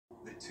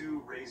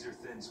2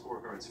 razor-thin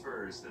scorecards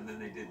first, and then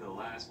they did the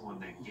last one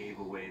that gave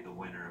away the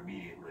winner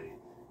immediately.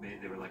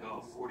 They were like,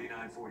 oh,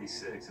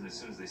 49-46, and as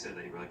soon as they said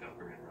that, you were like, oh,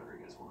 Karina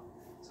Rodriguez won.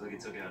 So like,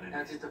 it took out any.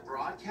 Now, did the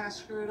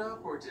broadcast screw it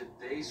up, or did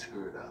they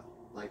screw it up?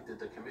 Like, did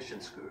the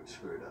commission screw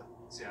it up?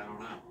 See, I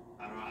don't know.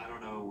 I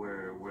don't know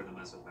where the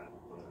mess up happened,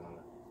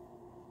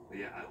 but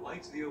yeah, I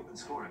liked the open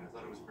scoring. I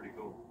thought it was pretty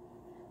cool.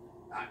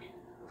 I mean,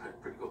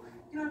 pretty cool.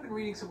 You know, I've been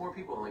reading some more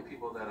people, like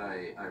people that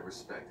I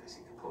respect. I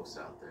see the posts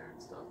out there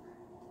and stuff.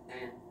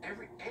 And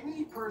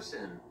any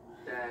person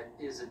that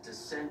is a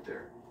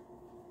dissenter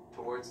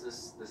towards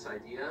this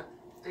idea,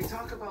 they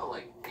talk about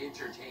like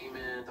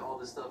entertainment, all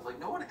this stuff. Like,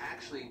 no one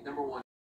actually, number one,